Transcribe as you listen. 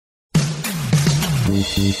Happy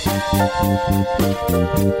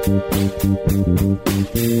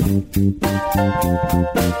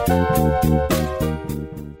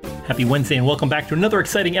Wednesday and welcome back to another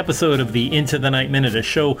exciting episode of the Into the Night Minute, a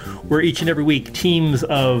show where each and every week teams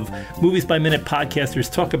of Movies by Minute podcasters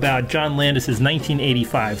talk about John Landis'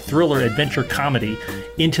 1985 thriller adventure comedy,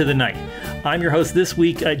 Into the Night. I'm your host this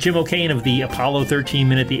week, Jim O'Kane of the Apollo 13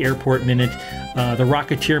 Minute, the Airport Minute, the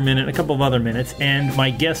Rocketeer Minute, and a couple of other minutes. And my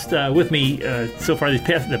guest with me so far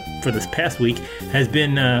for this past week has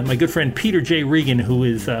been my good friend Peter J. Regan, who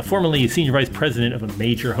is formerly Senior Vice President of a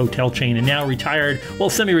major hotel chain and now retired, well,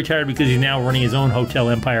 semi-retired because he's now running his own hotel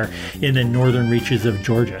empire in the northern reaches of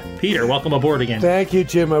Georgia. Peter, welcome aboard again. Thank you,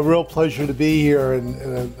 Jim. A real pleasure to be here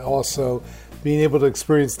and also being able to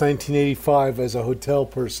experience 1985 as a hotel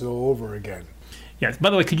person all over again. Yes.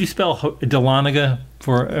 By the way, could you spell Dahlonega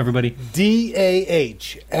for everybody?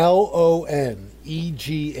 Dahlonega.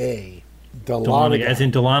 Dahlonega, as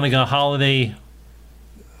in Dahlonega Holiday.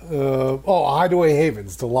 Hideaway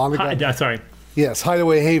Havens. Dahlonega. Sorry. Yes,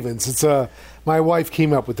 Hideaway Havens. It's my wife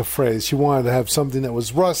came up with the phrase. She wanted to have something that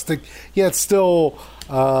was rustic, yet still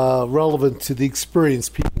relevant to the experience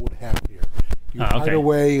people would have here.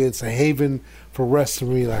 Hideaway, it's a haven for rest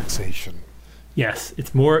and relaxation. Yes,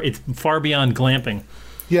 it's far beyond glamping.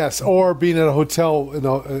 Yes, or being at a hotel in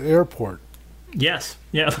an airport. Yes,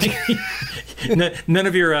 yeah. none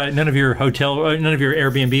of your hotel, none of your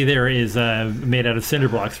Airbnb there is made out of cinder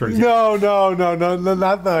blocks, for example. No,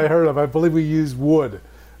 not that I heard of. I believe we use wood,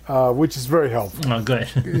 which is very helpful. Oh, good.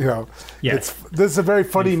 Yes. This is a very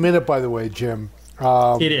funny minute, by the way, Jim.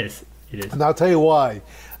 It is. And I'll tell you why.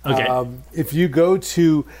 Okay. If you go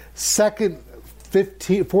to second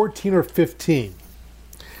 14 or 15,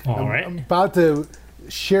 all right. I'm about to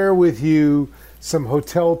share with you some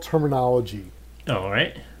hotel terminology. All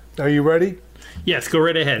right. Are you ready? Yes, go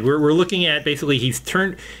right ahead. We're looking at basically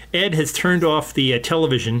Ed has turned off the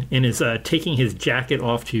television and is taking his jacket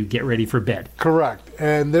off to get ready for bed. Correct.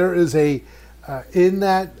 And there is in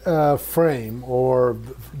that frame, or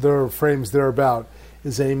there are frames thereabout,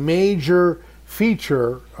 is a major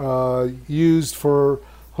feature used for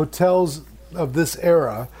hotels of this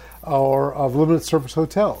era or of limited service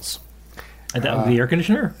hotels. And that would be the air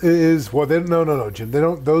conditioner? No, Jim. They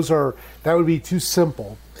don't. That would be too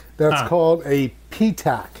simple. That's called a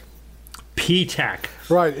PTAC. PTAC.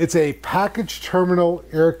 Right. It's a package terminal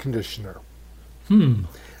air conditioner.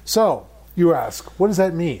 So you ask, what does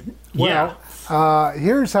that mean? Yeah. Well,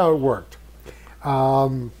 here's how it worked.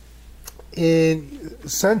 In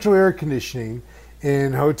central air conditioning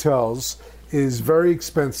in hotels is very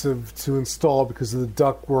expensive to install because of the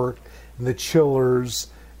ductwork and the chillers.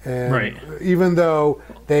 And even though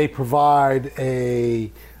they provide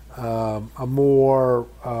a more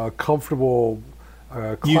comfortable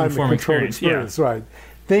climate-controlled experience, right?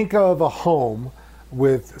 Think of a home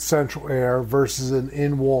with central air versus an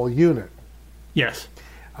in-wall unit. Yes.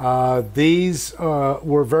 These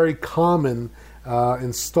were very common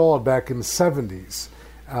installed back in the 70s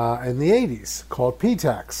and the 80s, called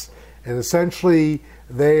PTACs. And essentially,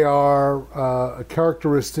 they are a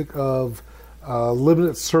characteristic of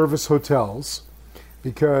limited service hotels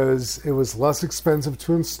because it was less expensive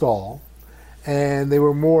to install, and they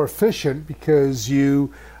were more efficient because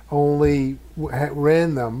you only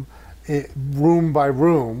ran them room by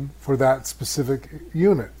room for that specific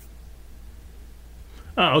unit.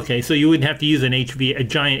 Oh, okay. So you wouldn't have to use a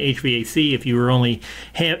giant HVAC if you were only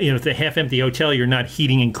it's a half-empty hotel. You're not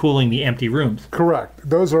heating and cooling the empty rooms. Correct.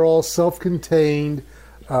 Those are all self-contained.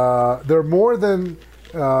 They're more than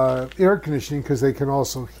air conditioning because they can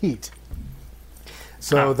also heat.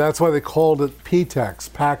 So that's why they called it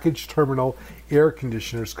PTACs, package terminal air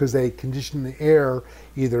conditioners, because they condition the air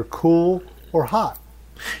either cool or hot.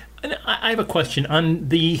 And I have a question on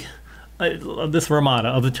the this Ramada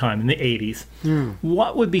of the time in the 80s.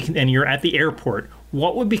 What would be, and you're at the airport,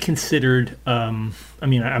 what would be considered, I'm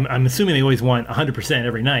assuming they always want 100%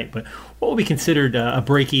 every night, but what would be considered a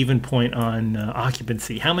break-even point on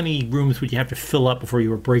occupancy? How many rooms would you have to fill up before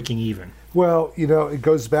you were breaking even? Well, it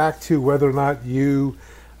goes back to whether or not you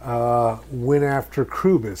went after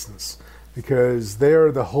crew business, because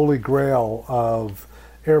they're the holy grail of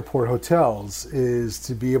airport hotels, is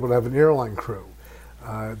to be able to have an airline crew.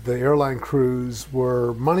 The airline crews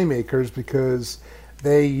were moneymakers because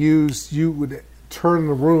you would turn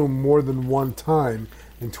the room more than one time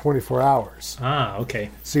in 24 hours. Okay.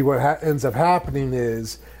 See, what ends up happening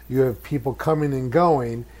is you have people coming and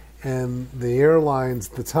going, and the airlines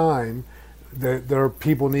at the time, their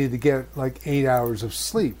people needed to get like 8 hours of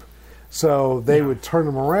sleep. So they would turn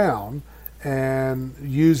them around and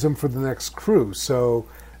use them for the next crew. So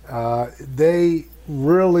they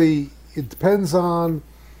really, it depends on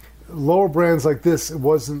lower brands like this. It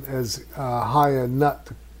wasn't as high a nut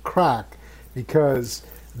to crack because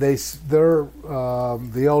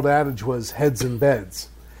the old adage was heads in beds.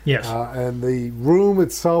 Yes. And the room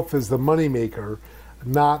itself is the moneymaker,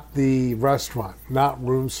 not the restaurant, not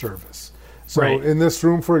room service. So in this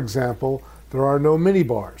room, for example, there are no mini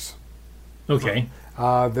bars. Okay.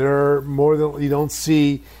 There are more than you don't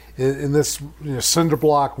see in this cinder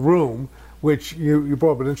block room, which you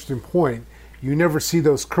brought up an interesting point. You never see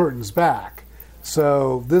those curtains back.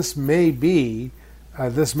 So this may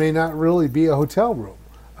not really be a hotel room.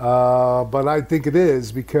 But I think it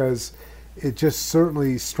is because it just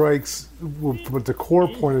certainly strikes, from a decor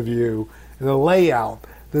point of view and a layout,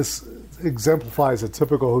 this exemplifies a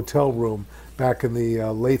typical hotel room back in the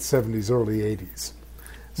late 70s, early 80s.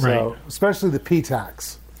 So, especially the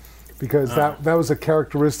P-tax, because that was a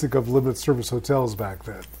characteristic of limited service hotels back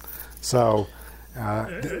then. So,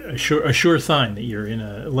 a sure sign that you're in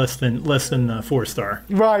a less than 4-star.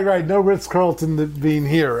 Right. No Ritz-Carlton being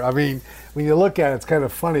here. I mean, when you look at it, it's kind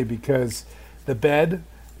of funny because the bed,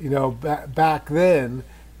 back then,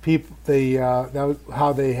 people that was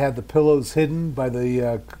how they had the pillows hidden by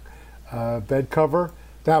the bed cover.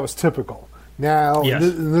 That was typical. Now,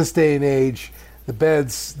 in this day and age, the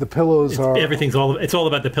beds, the pillows it's all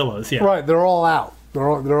about the pillows. Yeah. Right. They're all out.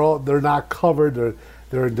 They're not covered.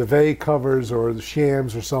 They're in duvet covers or the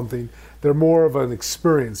shams or something. They're more of an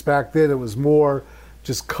experience. Back then, it was more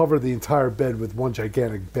just cover the entire bed with one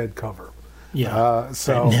gigantic bed cover. Yeah.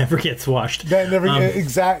 So it never gets washed. That never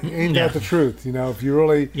exactly ain't that the truth? If you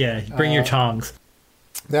really bring your tongs.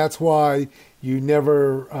 That's why you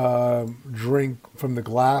never drink from the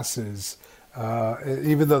glasses,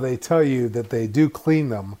 even though they tell you that they do clean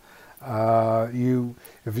them.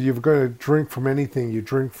 If you're going to drink from anything, you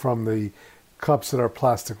drink from the cups that are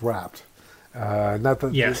plastic wrapped. Not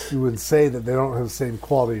that you would say that they don't have the same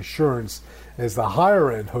quality assurance as the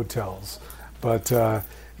higher end hotels, but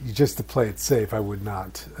just to play it safe, I would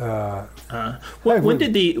not. When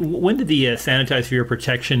did the sanitize for your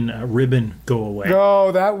protection ribbon go away?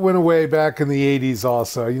 No, that went away back in the 80s.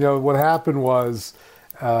 Also, what happened was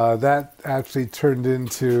that actually turned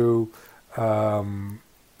into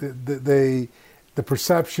the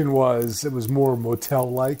perception was it was more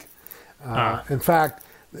motel-like. In fact,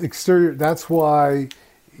 exterior. That's why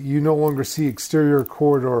you no longer see exterior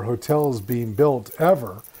corridor hotels being built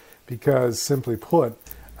ever, because simply put,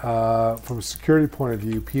 from a security point of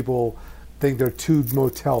view, people think they're too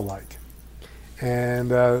motel-like,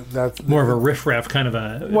 and that's more of a riffraff kind of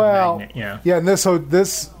a magnet. Yeah. And this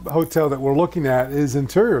hotel that we're looking at is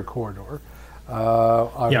interior corridor,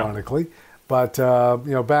 ironically, but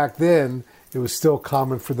back then it was still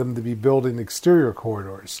common for them to be building exterior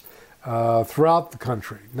corridors. Throughout the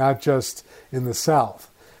country, not just in the South,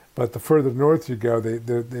 but the further north you go,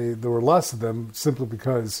 there were less of them simply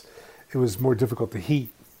because it was more difficult to heat.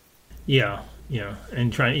 Yeah,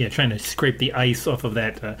 and trying to scrape the ice off of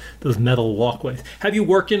that those metal walkways. Have you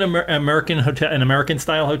worked in an American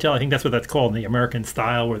style hotel? I think that's what that's called, the American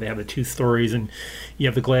style, where they have the 2 stories and you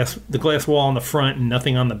have the glass wall on the front and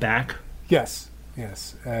nothing on the back. Yes,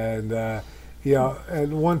 and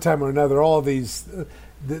and one time or another, all of these.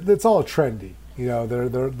 It's all trendy, they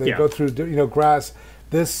go through, grass.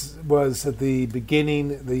 This was at the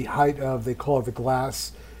beginning, the height of, they call it the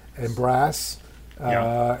glass and brass.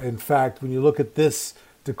 In fact, when you look at this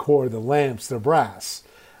decor, the lamps, they're brass.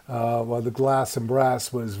 While the glass and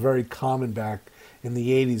brass was very common back in the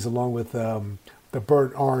 80s, along with the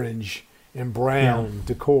burnt orange and brown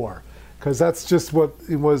decor. Because that's just what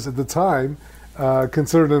it was at the time,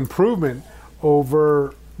 considered an improvement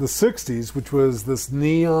over the 60s, which was this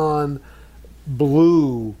neon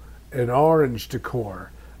blue and orange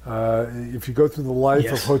decor. If you go through the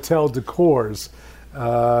life of hotel decors,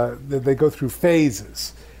 they go through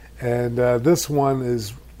phases. And this one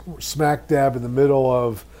is smack dab in the middle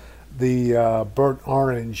of the burnt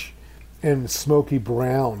orange and smoky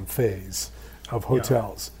brown phase of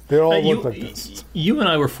hotels. They all look like this. You and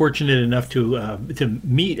I were fortunate enough to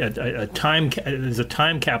meet a time. There's a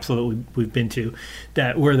time capsule that we've been to,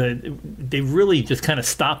 that where they really just kind of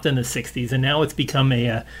stopped in the '60s, and now it's become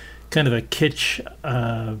a kind of a kitsch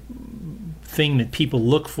thing that people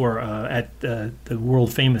look for at the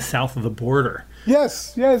world famous South of the Border.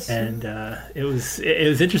 Yes. And it was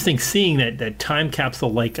interesting seeing that time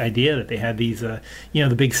capsule like idea that they had these the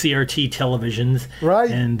big CRT televisions,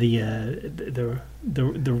 right, and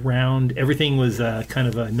the round, everything was kind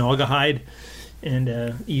of a naugahyde and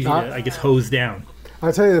easy to, I guess, hose down.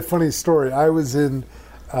 I'll tell you a funny story. I was in,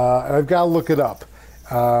 I've got to look it up.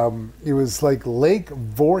 It was like Lake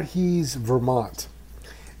Voorhees, Vermont.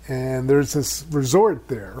 and there's this resort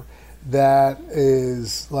there that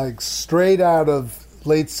is like straight out of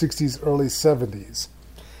late 60s, early 70s.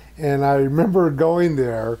 And I remember going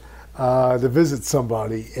there to visit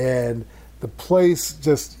somebody, and the place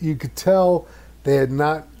just, you could tell they had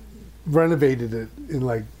not renovated it in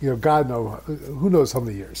like, God knows, who knows how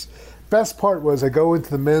many years. Best part was I go into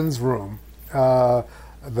the men's room, on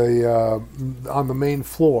the main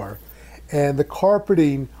floor, and the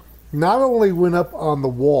carpeting not only went up on the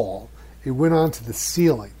wall, it went onto the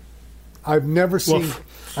ceiling. I've never seen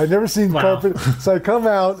Wow. carpet. So I come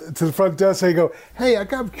out to the front desk and I go, "Hey,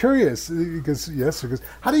 I'm curious." He goes, "Yes." He goes,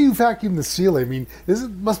 "How do you vacuum the ceiling? I mean, it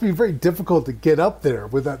must be very difficult to get up there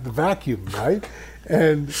without the vacuum, right?"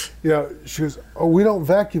 And she goes, "Oh, we don't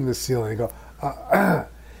vacuum the ceiling." I go,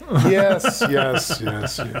 Yes.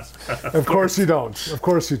 Of course you don't. Of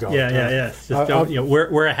course you don't. Yeah. Just don't,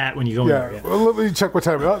 wear a hat when you go in there. Yeah. Well, let me check what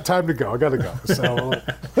time. Time to go. I got to go. So,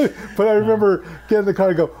 but I remember getting in the car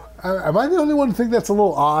and go, am I the only one who think that's a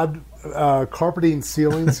little odd, carpeting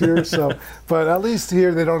ceilings here? So, but at least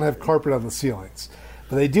here they don't have carpet on the ceilings.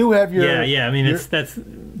 But they do have your... Yeah. I mean, that's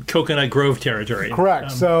Coconut Grove territory.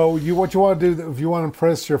 Correct. So what you want to do, if you want to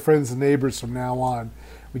impress your friends and neighbors from now on,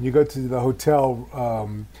 when you go to the hotel,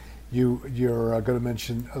 you're going to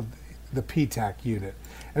mention the PTAC unit.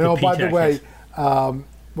 And by the way,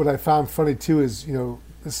 what I found funny too is,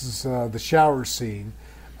 this is the shower scene.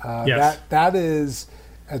 Yes. That is,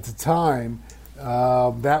 at the time,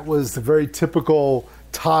 that was the very typical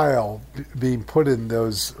tile being put in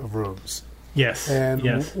those rooms. Yes.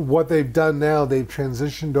 And what they've done now, they've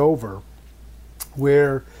transitioned over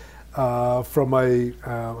where from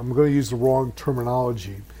I'm going to use the wrong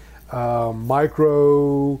terminology,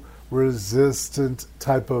 micro-resistant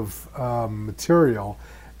type of material.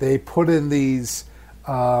 They put in these... it's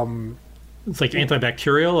like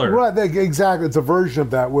antibacterial? Or? Right, exactly. It's a version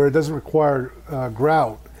of that where it doesn't require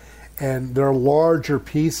grout. And they're larger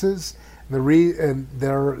pieces, and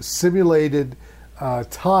they're simulated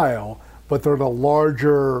tile, but they're in a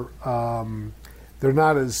larger... they're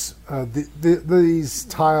not as... these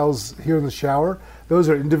tiles here in the shower, those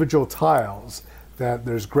are individual tiles that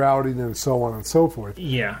there's grouting and so on and so forth.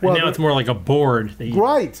 Yeah, well, and now it's more like a board.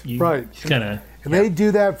 Right. Kind of... And they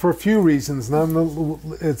do that for a few reasons.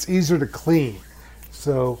 It's easier to clean.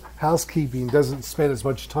 So housekeeping doesn't spend as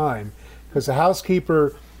much time. Because a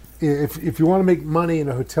housekeeper, if you want to make money in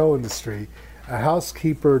the hotel industry, a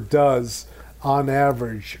housekeeper does, on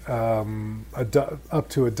average, up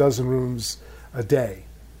to a dozen rooms a day.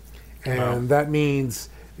 And that means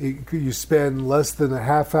you spend less than a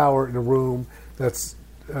half hour in a room that's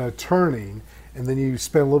turning, and then you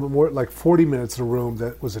spend a little bit more, like 40 minutes in a room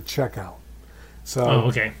that was a checkout.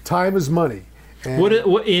 So time is money. And what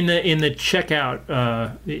in the checkout?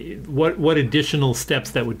 What additional steps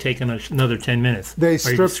that would take another 10 minutes? They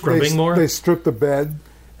Are you scrubbing more? They strip the bed,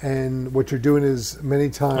 and what you're doing is many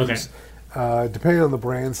times, depending on the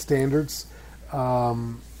brand standards,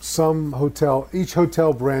 each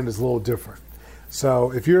hotel brand is a little different.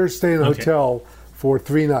 So if you're staying in a hotel for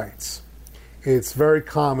 3 nights, it's very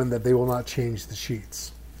common that they will not change the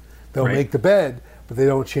sheets. They'll make the bed, but they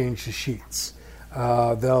don't change the sheets.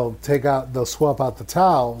 They'll swap out the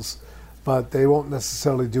towels, but they won't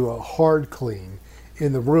necessarily do a hard clean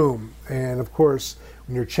in the room. And of course,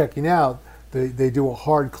 when you're checking out, they do a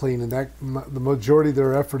hard clean, and the majority of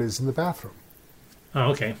their effort is in the bathroom.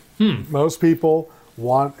 Oh, okay. Most people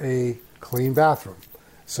want a clean bathroom.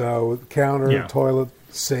 So counter, toilet,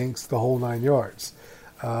 sinks, the whole 9 yards.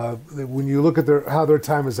 When you look at how their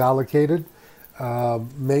time is allocated,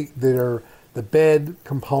 the bed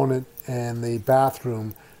component and the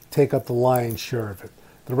bathroom take up the lion's share of it.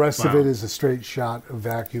 The rest of it is a straight shot of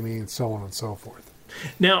vacuuming and so on and so forth.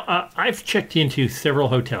 Now, I've checked into several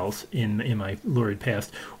hotels in my lurid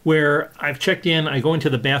past where I've checked in, I go into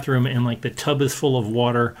the bathroom and like the tub is full of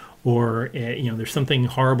water, or there's something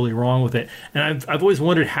horribly wrong with it. And I've always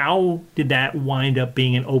wondered, how did that wind up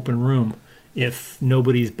being an open room if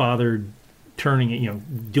nobody's bothered turning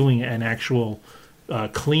it, doing an actual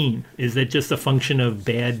clean? Is that just a function of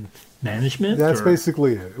bad management? That's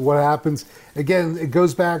basically it. What happens, again, it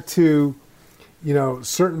goes back to,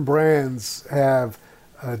 certain brands have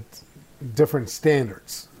different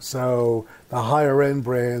standards. So the higher end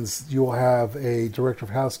brands, you'll have a director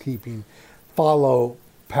of housekeeping follow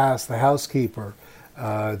past the housekeeper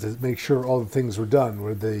to make sure all the things were done,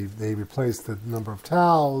 where they replaced the number of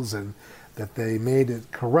towels and that they made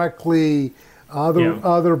it correctly.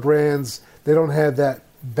 Other brands, they don't have that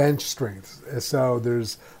bench strength, so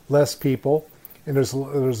there's less people, and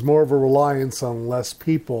there's more of a reliance on less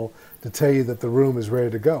people to tell you that the room is ready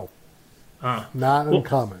to go. Not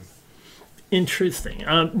uncommon. Interesting.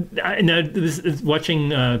 Now, this is watching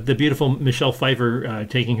the beautiful Michelle Pfeiffer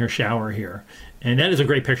taking her shower here. And that is a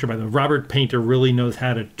great picture, by the way. Robert Painter really knows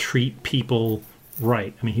how to treat people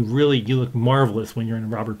right. I mean, you look marvelous when you're in a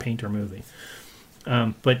Robert Painter movie.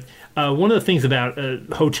 But one of the things about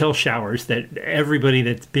hotel showers that everybody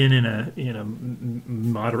that's been in a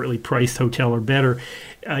moderately priced hotel or better,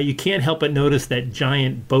 you can't help but notice that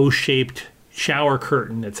giant bow-shaped shower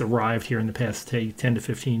curtain that's arrived here in the past, say, 10 to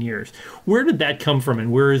 15 years. Where did that come from,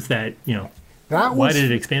 and where is that, why did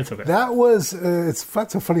it expand so fast?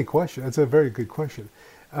 That's a funny question. That's a very good question.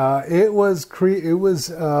 It was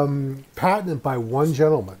patented by one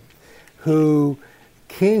gentleman who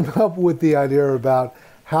came up with the idea about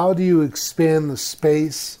how do you expand the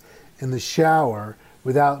space in the shower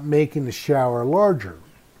without making the shower larger.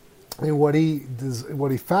 And what he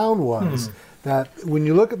found was that when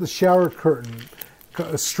you look at the shower curtain,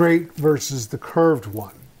 straight versus the curved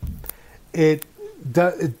one, it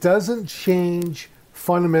doesn't change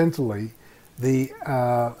fundamentally the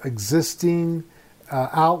existing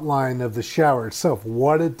outline of the shower itself.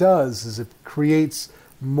 What it does is it creates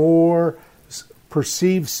more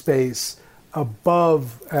perceived space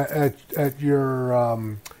above at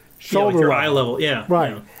your shoulder your eye level. Yeah,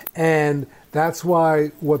 right. Yeah. And that's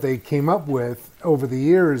why what they came up with over the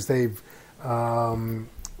years, they've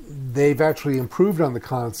actually improved on the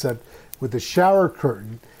concept with the shower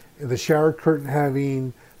curtain. The shower curtain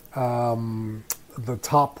having the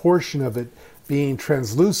top portion of it being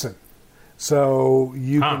translucent, so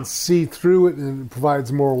you can see through it and it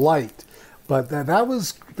provides more light. But that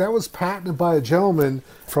was patented by a gentleman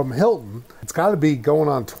from Hilton. It's got to be going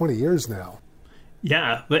on 20 years now.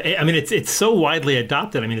 Yeah, but I mean, it's so widely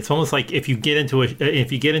adopted. I mean, it's almost like if you get into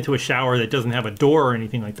a shower that doesn't have a door or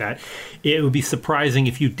anything like that, it would be surprising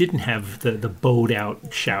if you didn't have the bowed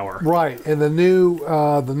out shower. Right, and the new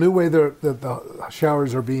way that the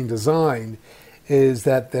showers are being designed is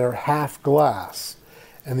that they're half glass,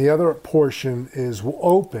 and the other portion is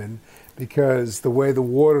open because the way the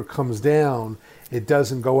water comes down, it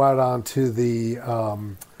doesn't go out onto the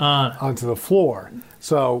floor.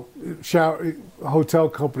 So, hotel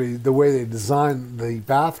company, the way they design the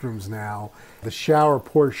bathrooms now, the shower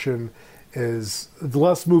portion is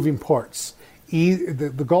less moving parts.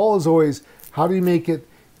 The goal is always, how do you make it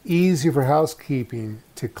easier for housekeeping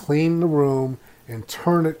to clean the room and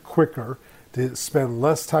turn it quicker, to spend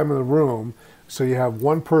less time in the room, so you have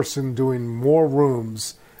one person doing more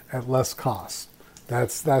rooms at less cost.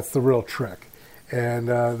 That's the real trick. And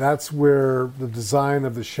that's where the design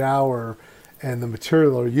of the shower and the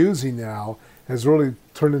material they're using now has really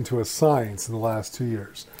turned into a science in the last 2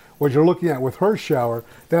 years. What you're looking at with her shower,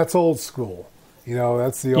 that's old school.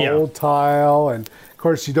 That's the old tile. And, of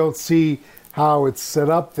course, you don't see how it's set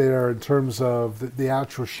up there in terms of the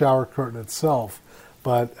actual shower curtain itself.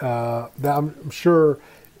 But I'm sure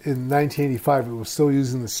in 1985 it was still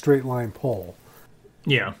using the straight line pole.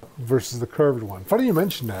 Yeah. Versus the curved one. Funny you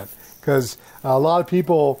mentioned that, because a lot of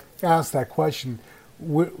people ask that question.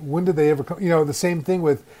 When did they ever come? The same thing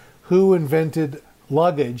with who invented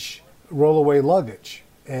luggage, rollaway luggage.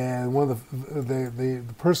 And one of the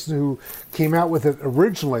person who came out with it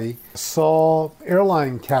originally saw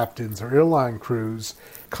airline captains or airline crews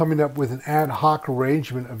coming up with an ad hoc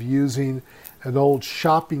arrangement of using an old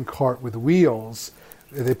shopping cart with wheels.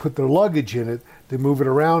 They put their luggage in it to move it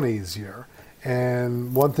around easier.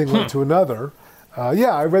 And one thing led to another.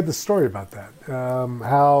 I read the story about that.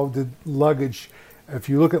 How did luggage... If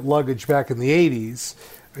you look at luggage back in the 80s,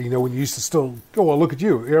 when you used to still, look at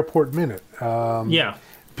you, Airport Minute.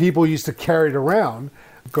 People used to carry it around.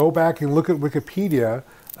 Go back and look at Wikipedia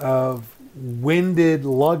of when did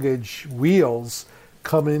luggage wheels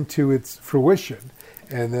come into its fruition.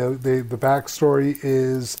 And the backstory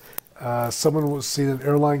is someone was seeing an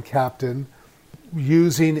airline captain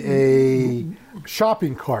using a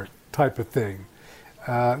shopping cart type of thing.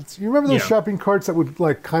 You remember those shopping carts that would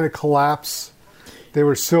kind of collapse? They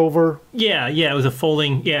were silver. Yeah, it was a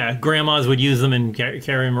folding. Yeah, grandmas would use them and carry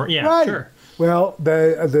them. Yeah, right. Sure. Well,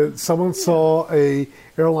 someone saw a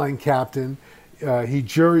airline captain. He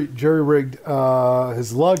jury-rigged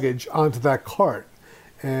his luggage onto that cart,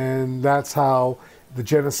 and that's how the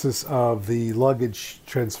genesis of the luggage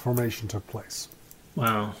transformation took place.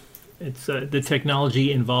 Wow, it's the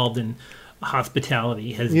technology involved in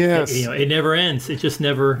hospitality has, it never ends. It just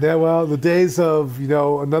never. Yeah, well, the days of,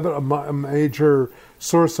 a major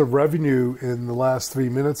source of revenue in the last 3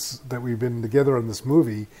 minutes that we've been together on this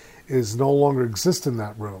movie is no longer exist in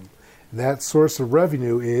that room. That source of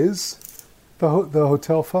revenue is the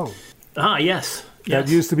hotel phone. Ah, yes. That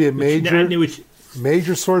used to be a major.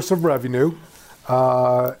 major source of revenue,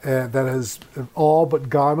 and that has all but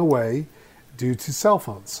gone away due to cell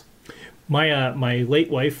phones. My late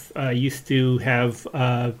wife used to have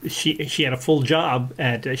she had a full job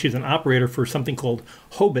at she was an operator for something called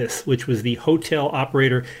HOBIS, which was the Hotel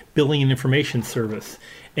Operator Billing and Information Service.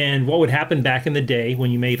 And what would happen back in the day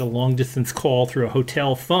when you made a long distance call through a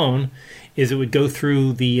hotel phone is it would go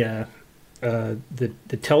through it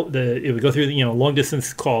would go through the long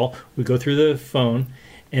distance call would go through the phone,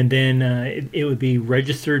 and then it would be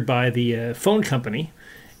registered by the phone company.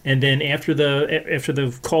 And then after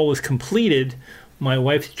the call was completed, my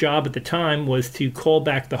wife's job at the time was to call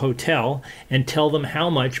back the hotel and tell them how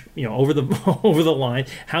much, over the over the line,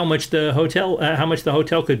 how much the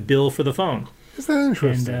hotel could bill for the phone. Is that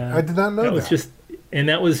interesting? And, I did not know that.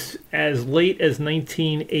 That was as late as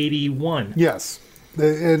 1981. Yes,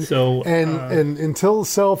 and until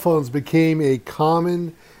cell phones became a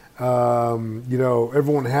common,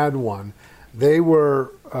 everyone had one. They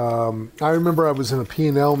were. I remember I was in a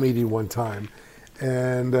P&L meeting one time,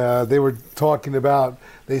 and they were talking about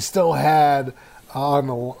they still had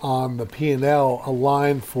on the P&L a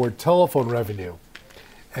line for telephone revenue,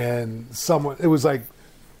 and it was like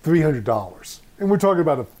 $300, and we're talking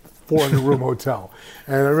about a 400-room hotel.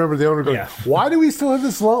 And I remember the owner going, "Why do we still have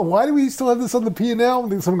this long? Why do we still have this on the P&L?" And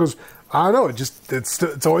then someone goes, "I don't know.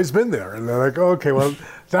 It's always been there." And they're like, "Okay, well,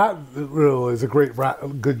 that really is a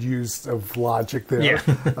good use of logic there." Yeah.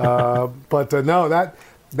 But no,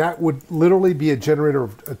 that would literally be a generator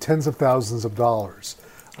of tens of thousands of dollars.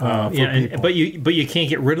 But you can't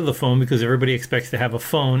get rid of the phone because everybody expects to have a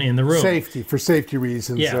phone in the room. For safety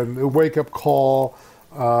reasons, and a wake up call.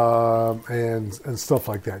 And stuff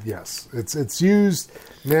like that. Yes, it's used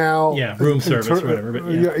now. Yeah, room service, whatever.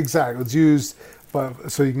 But yeah, exactly. It's used,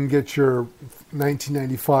 so you can get your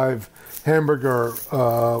 1995 hamburger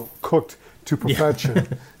cooked to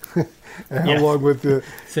perfection, along with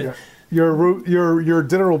your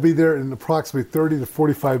dinner will be there in approximately 30 to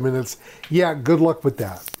 45 minutes. Yeah, good luck with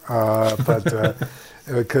that.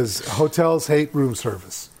 Because hotels hate room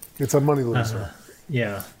service. It's a money loser.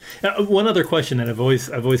 Yeah. One other question that I've always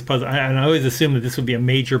puzzled, and I always assumed that this would be a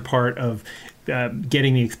major part of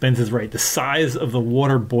getting the expenses right. The size of the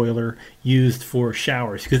water boiler used for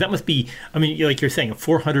showers, because that must be, like you're saying, a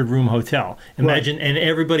 400-room hotel. Imagine, right. And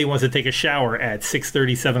everybody wants to take a shower at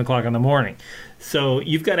 6:30, 7 o'clock in the morning. So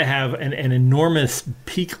you've got to have an enormous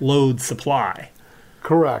peak load supply.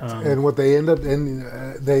 Correct. And what they end up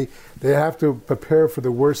they have to prepare for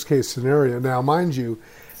the worst case scenario. Now, mind you.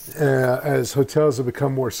 As hotels have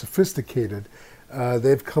become more sophisticated,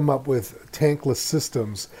 they've come up with tankless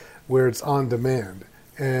systems where it's on demand.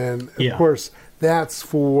 And, of course, that's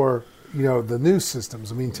for, the new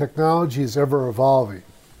systems. Technology is ever evolving.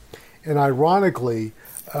 And ironically,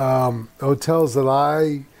 hotels that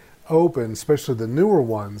I open, especially the newer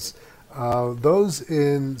ones, those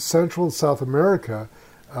in Central and South America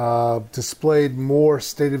displayed more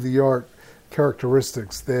state-of-the-art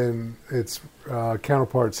characteristics than its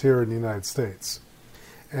counterparts here in the United States.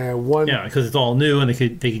 And because it's all new and they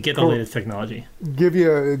could get the latest technology. Give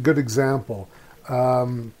you a good example.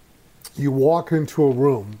 You walk into a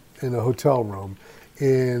room, in a hotel room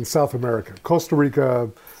in South America, Costa Rica,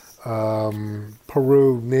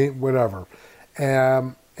 Peru, whatever,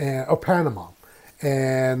 or Panama,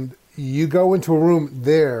 and you go into a room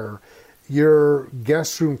there. Your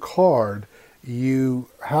guest room card, you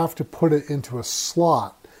have to put it into a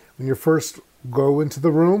slot when you first go into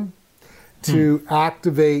the room to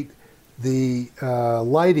activate the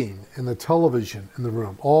lighting and the television in the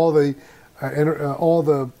room, all the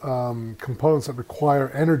components that require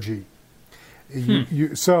energy.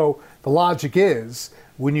 So the logic is,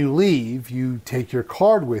 when you leave, you take your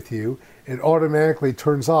card with you, it automatically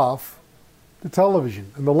turns off the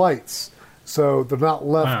television and the lights, so they're not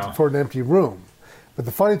left for an empty room. But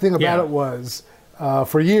the funny thing about it was,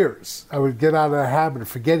 for years, I would get out of the habit of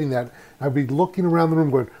forgetting that. I'd be looking around the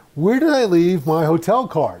room going, where did I leave my hotel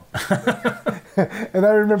card? And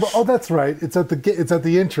I remember, that's right, it's at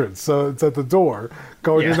the entrance, so it's at the door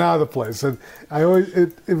going in and out of the place. And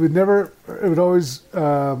it would always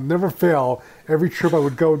never fail. Every trip I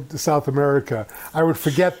would go to South America, I would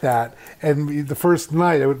forget that, and the first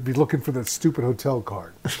night I would be looking for that stupid hotel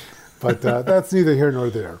card. But that's neither here nor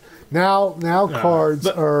there. Now cards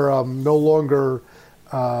are no longer.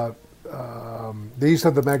 They used to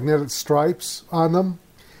have the magnetic stripes on them.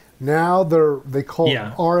 Now they call it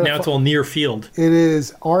RFID. Now it's all near field. It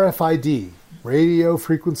is RFID, radio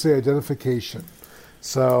frequency identification.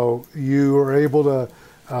 So you are able to.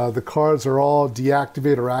 The cards are all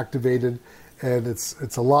deactivated or activated, and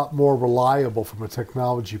it's a lot more reliable from a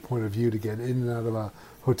technology point of view to get in and out of a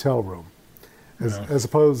hotel room. As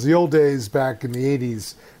opposed to the old days back in the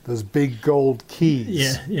 80s, those big gold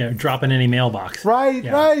keys. Yeah, drop in any mailbox. Right.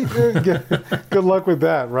 Good luck with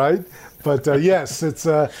that, right? But yes, it's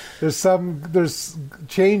there's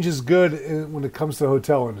change is good when it comes to the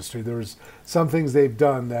hotel industry. There's some things they've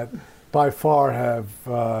done that by far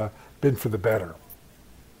have been for the better.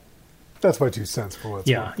 That's my 2 cents for what's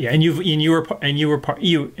worth. Yeah, and you were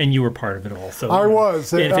part of it all. So I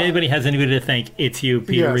was. And if anybody has anybody to thank, it's you,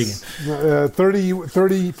 Peter Regan.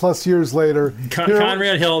 30 plus years later,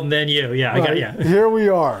 Conrad Hilton, then you. Yeah, right, here we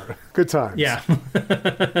are. Good times. Yeah.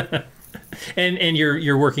 And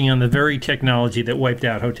you're working on the very technology that wiped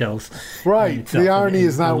out hotels. Right. The irony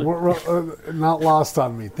is not lost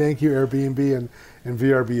on me. Thank you, Airbnb and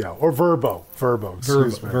VRBO or Vrbo.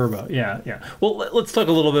 Excuse me. Vrbo. Yeah. Well, let's talk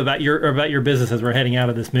a little bit about your business as we're heading out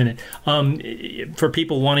of this minute. For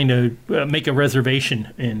people wanting to make a reservation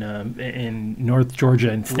in North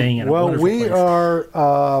Georgia and staying in a wonderful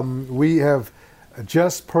place. We have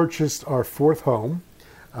just purchased our 4th home.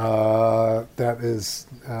 That is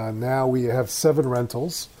now we have 7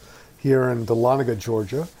 rentals here in Dahlonega,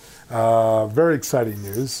 Georgia. Very exciting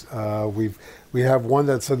news. We have one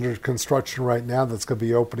that's under construction right now that's going to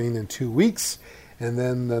be opening in 2 weeks, and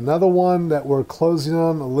then another one that we're closing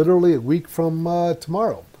on literally a week from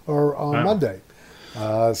tomorrow or on Monday.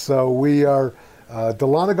 So we are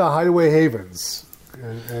Dahlonega Hideaway Havens.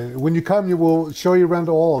 And when you come, we'll show you around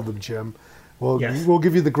all of them, Jim. We'll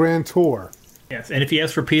give you the grand tour. Yes, and if you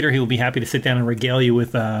ask for Peter, he will be happy to sit down and regale you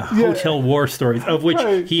with hotel war stories, of which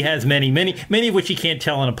he has many of which he can't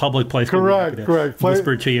tell in a public place. Correct.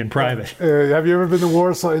 Whisper to you in private. Have you ever been to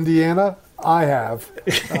Warsaw, Indiana? I have.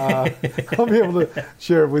 I'll be able to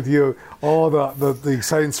share with you all the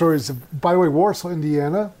exciting stories. By the way, Warsaw,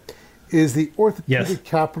 Indiana is the orthopedic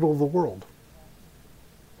capital of the world.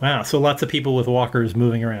 Wow, so lots of people with walkers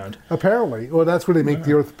moving around. Apparently. Well, that's where they make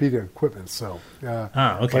the orthopedic equipment, so. Okay.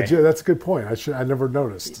 But that's a good point. I never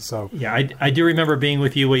noticed, so. Yeah, I do remember being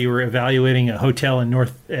with you while you were evaluating a hotel in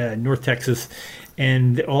North Texas,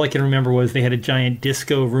 and all I can remember was they had a giant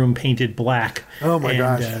disco room painted black. Oh, my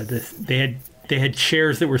gosh. They had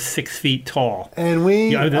chairs that were 6 feet tall. And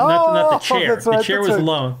we... not the chair. That's right, the chair was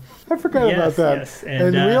long. I forgot about that. Yes.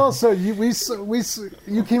 And we also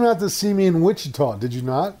you came out to see me in Wichita, did you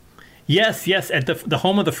not? Yes, at the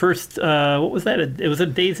home of the first. What was that? It was a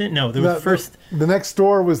Days Inn. No, there was first. The next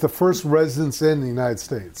door was the first Residence Inn in the United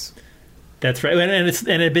States. That's right, and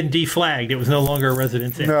it had been deflagged. It was no longer a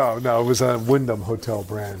Residence Inn. No, it was a Wyndham Hotel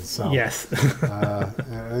brand. So yes.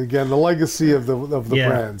 Again, the legacy of the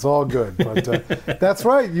brands, all good. But that's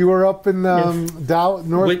right. You were up in North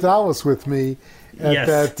Dallas with me. At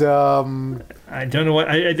that, I don't know what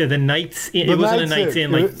the Knights Inn. It wasn't a Knights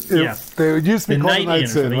Inn. They used to be called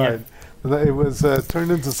Knights Inn, right? It was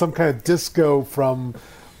turned into some kind of disco from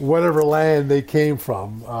whatever land they came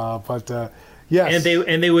from. Yes,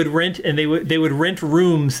 and they would rent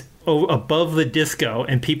rooms above the disco,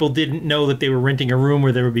 and people didn't know that they were renting a room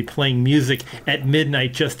where they would be playing music at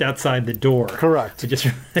midnight just outside the door. Correct.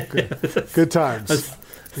 Good times.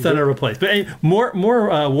 Son of a place. But more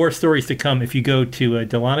war stories to come if you go to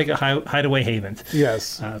Dahlonega Hideaway Havens.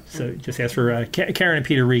 Yes. So just ask for Karen and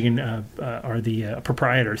Peter Regan are the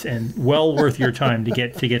proprietors, and well worth your time to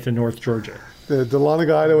get to North Georgia. The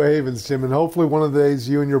Dahlonega Hideaway Havens, Jim, and hopefully one of the days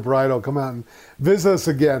you and your bride will come out and visit us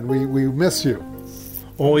again. We miss you.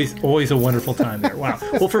 Always a wonderful time there. Wow.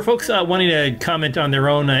 Well, for folks wanting to comment on their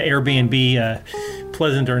own Airbnb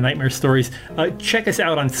pleasant or nightmare stories, check us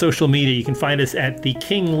out on social media. You can find us at The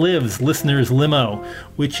King Lives Listeners Limo,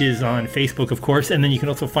 which is on Facebook, of course, and then you can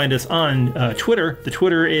also find us on Twitter. The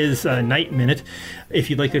Twitter is Night Minute. If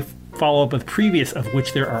you'd like to follow up with previous, of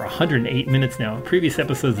which there are 108 minutes now, previous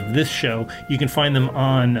episodes of this show, you can find them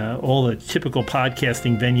on all the typical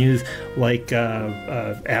podcasting venues like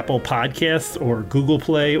Apple Podcasts or Google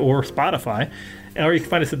Play or Spotify. Or you can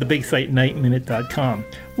find us at the big site, nightminute.com.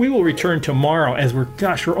 We will return tomorrow as we're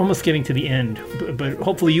almost getting to the end. But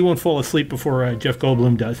hopefully you won't fall asleep before Jeff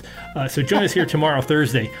Goldblum does. So join us here tomorrow,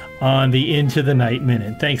 Thursday, on the Into the Night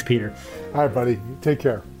Minute. Thanks, Peter. All right, buddy. Take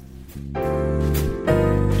care.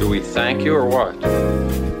 Do we thank you or what?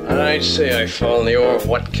 I'd say I fall in the or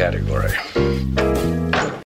what category.